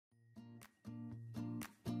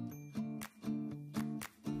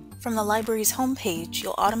From the library's homepage,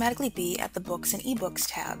 you'll automatically be at the Books and eBooks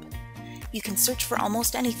tab. You can search for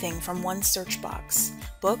almost anything from one search box: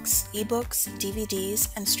 books, ebooks, DVDs,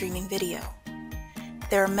 and streaming video.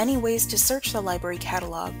 There are many ways to search the library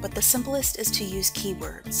catalog, but the simplest is to use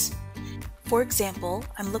keywords. For example,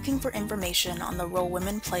 I'm looking for information on the role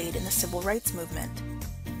women played in the civil rights movement.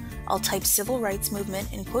 I'll type civil rights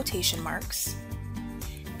movement in quotation marks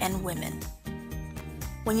and women.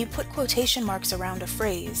 When you put quotation marks around a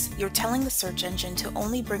phrase, you're telling the search engine to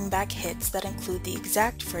only bring back hits that include the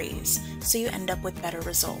exact phrase, so you end up with better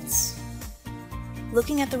results.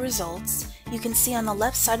 Looking at the results, you can see on the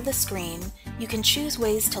left side of the screen, you can choose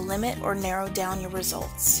ways to limit or narrow down your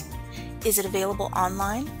results. Is it available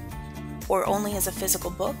online, or only as a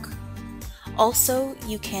physical book? Also,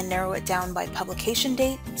 you can narrow it down by publication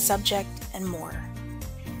date, subject, and more.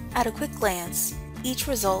 At a quick glance, each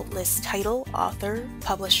result lists title, author,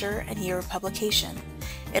 publisher, and year of publication.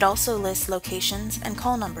 It also lists locations and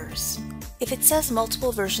call numbers. If it says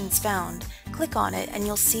multiple versions found, click on it and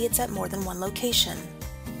you'll see it's at more than one location.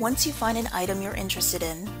 Once you find an item you're interested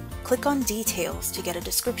in, click on Details to get a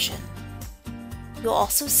description. You'll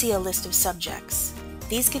also see a list of subjects.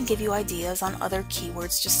 These can give you ideas on other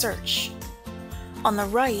keywords to search. On the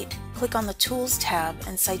right, click on the Tools tab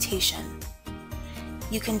and Citation.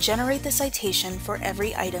 You can generate the citation for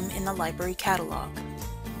every item in the library catalog.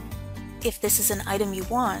 If this is an item you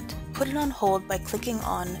want, put it on hold by clicking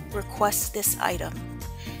on Request this item.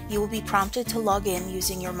 You will be prompted to log in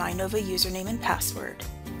using your MyNova username and password.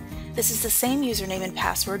 This is the same username and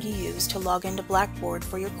password you use to log into Blackboard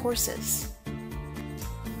for your courses.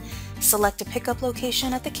 Select a pickup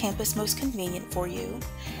location at the campus most convenient for you,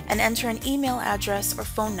 and enter an email address or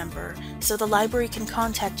phone number so the library can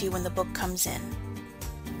contact you when the book comes in.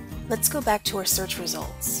 Let's go back to our search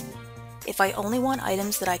results. If I only want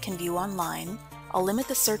items that I can view online, I'll limit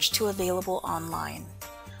the search to Available Online.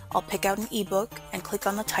 I'll pick out an ebook and click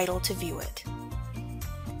on the title to view it.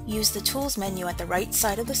 Use the Tools menu at the right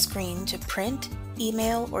side of the screen to print,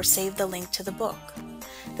 email, or save the link to the book.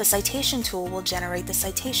 The Citation tool will generate the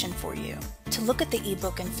citation for you. To look at the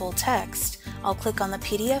ebook in full text, I'll click on the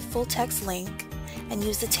PDF full text link and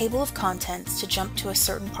use the table of contents to jump to a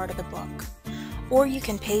certain part of the book. Or you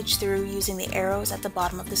can page through using the arrows at the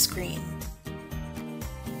bottom of the screen.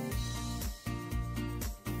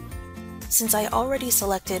 Since I already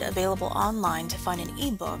selected Available Online to find an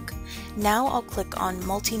ebook, now I'll click on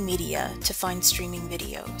Multimedia to find streaming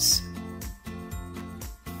videos.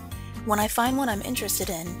 When I find one I'm interested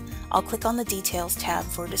in, I'll click on the Details tab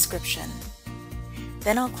for a description.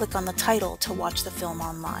 Then I'll click on the title to watch the film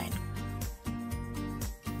online.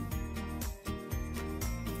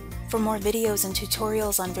 For more videos and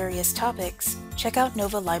tutorials on various topics, check out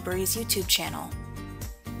Nova Library's YouTube channel.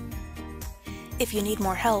 If you need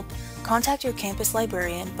more help, contact your campus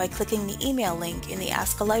librarian by clicking the email link in the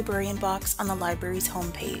Ask a Librarian box on the library's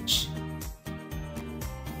homepage.